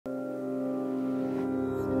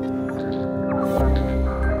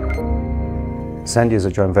Asendia is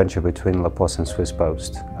a joint venture between La Poste and Swiss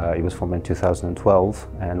Post. It was formed in 2012,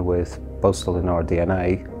 and with postal in our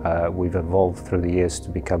DNA, we've evolved through the years to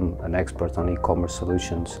become an expert on e-commerce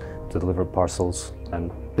solutions to deliver parcels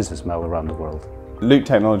and business mail around the world. Loop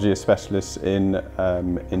Technology is specialists in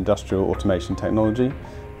industrial automation technology,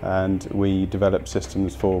 and we develop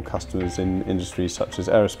systems for customers in industries such as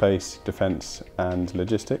aerospace, defence and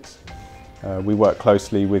logistics. We work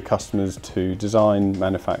closely with customers to design,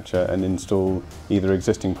 manufacture and install either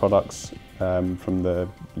existing products from the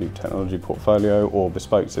Loop Technology portfolio or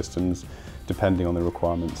bespoke systems depending on the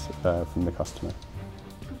requirements from the customer.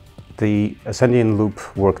 The Asendia and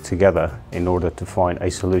Loop worked together in order to find a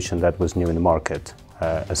solution that was new in the market.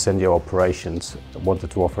 Asendia operations wanted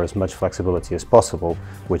to offer as much flexibility as possible,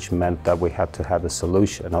 which meant that we had to have a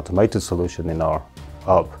solution, an automated solution in our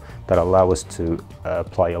hub that allow us to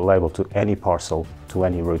apply a label to any parcel, to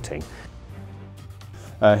any routing.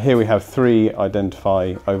 Here we have 3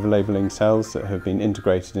 IdentifEYE over-labelling cells that have been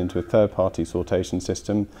integrated into a third-party sortation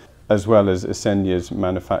system, as well as Asendia's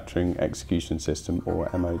manufacturing execution system, or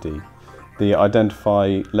MOD. The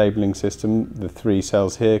IdentifEYE labelling system, the 3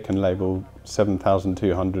 cells here can label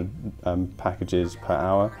 7,200 packages per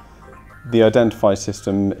hour. The IdentifEYE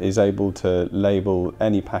system is able to label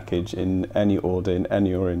any package in any order, in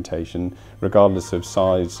any orientation, regardless of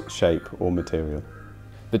size, shape or material.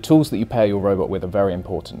 The tools that you pair your robot with are very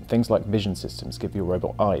important. Things like vision systems give your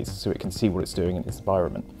robot eyes so it can see what it's doing in its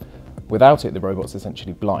environment. Without it, the robot's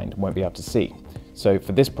essentially blind and won't be able to see. So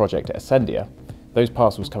for this project at Asendia, those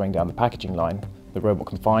parcels coming down the packaging line, the robot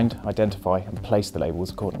can find, identify and place the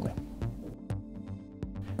labels accordingly.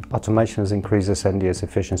 Automation has increased Asendia's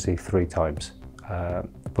efficiency 3 times.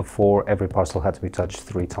 Before, every parcel had to be touched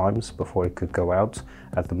 3 times before it could go out.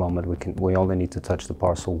 At the moment, we only need to touch the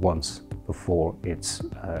parcel once before it's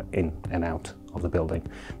in and out of the building.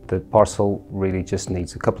 The parcel really just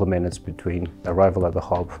needs a couple of minutes between arrival at the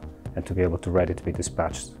hub and to be able to ready to be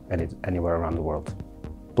dispatched anywhere around the world.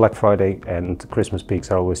 Black Friday and Christmas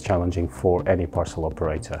peaks are always challenging for any parcel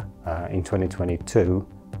operator. In 2022,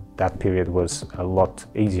 that period was a lot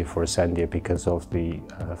easier for Asendia because of the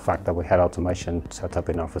fact that we had automation set up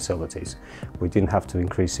in our facilities. We didn't have to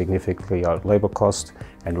increase significantly our labour cost,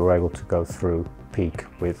 and we were able to go through peak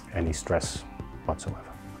with any stress whatsoever.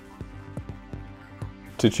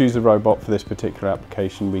 To choose a robot for this particular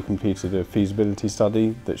application, we completed a feasibility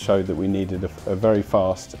study that showed that we needed a very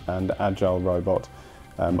fast and agile robot,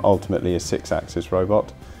 ultimately a 6-axis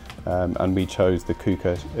robot. And we chose the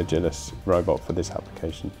KUKA AGILUS robot for this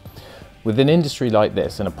application. With an industry like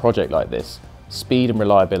this and a project like this, speed and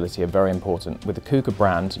reliability are very important. With the KUKA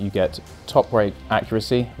brand, you get top-rate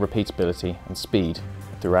accuracy, repeatability and speed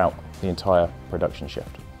throughout the entire production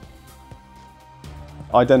shift.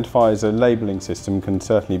 IdentifEYE as a labelling system can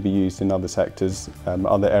certainly be used in other sectors.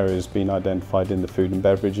 Other areas being identified in the food and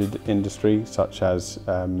beverage industry, such as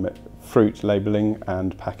fruit labelling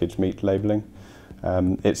and packaged meat labelling.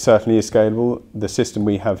 It certainly is scalable. The system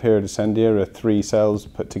we have here at Asendia are 3 cells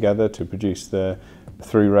put together to produce the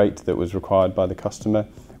through rate that was required by the customer,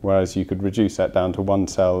 whereas you could reduce that down to 1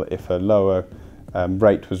 cell if a lower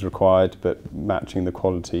rate was required, but matching the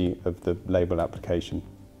quality of the label application.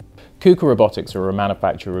 KUKA Robotics are a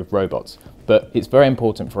manufacturer of robots, but it's very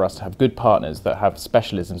important for us to have good partners that have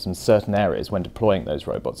specialisms in certain areas when deploying those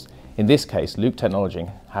robots. In this case, Loop Technology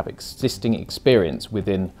have existing experience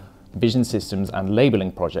within vision systems and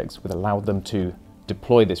labelling projects which allowed them to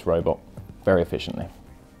deploy this robot very efficiently.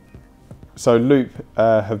 So Loop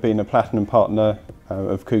have been a platinum partner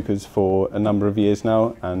of KUKA's for a number of years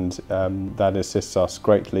now, and that assists us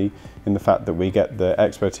greatly in the fact that we get the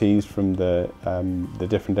expertise from the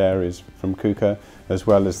different areas from KUKA, as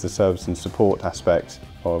well as the service and support aspect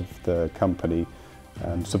of the company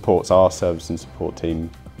supports our service and support team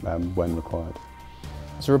when required.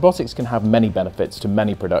 So robotics can have many benefits to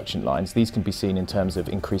many production lines. These can be seen in terms of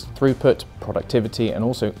increased throughput, productivity and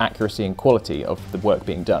also accuracy and quality of the work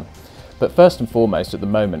being done. But first and foremost at the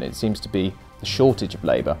moment it seems to be the shortage of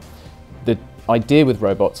labour. The idea with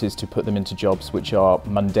robots is to put them into jobs which are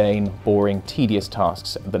mundane, boring, tedious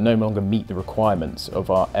tasks that no longer meet the requirements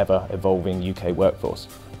of our ever-evolving UK workforce.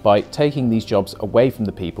 By taking these jobs away from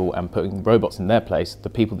the people and putting robots in their place,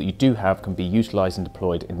 the people that you do have can be utilised and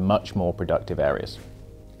deployed in much more productive areas.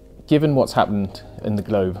 Given what's happened in the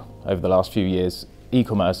globe over the last few years,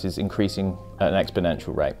 e-commerce is increasing at an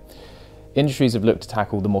exponential rate. Industries have looked to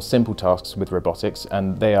tackle the more simple tasks with robotics,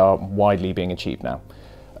 and they are widely being achieved now.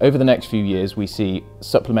 Over the next few years, we see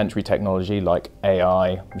supplementary technology like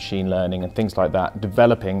AI, machine learning and things like that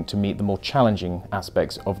developing to meet the more challenging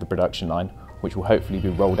aspects of the production line, which will hopefully be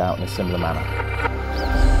rolled out in a similar manner.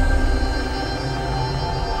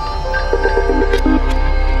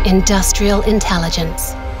 Industrial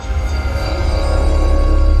intelligence.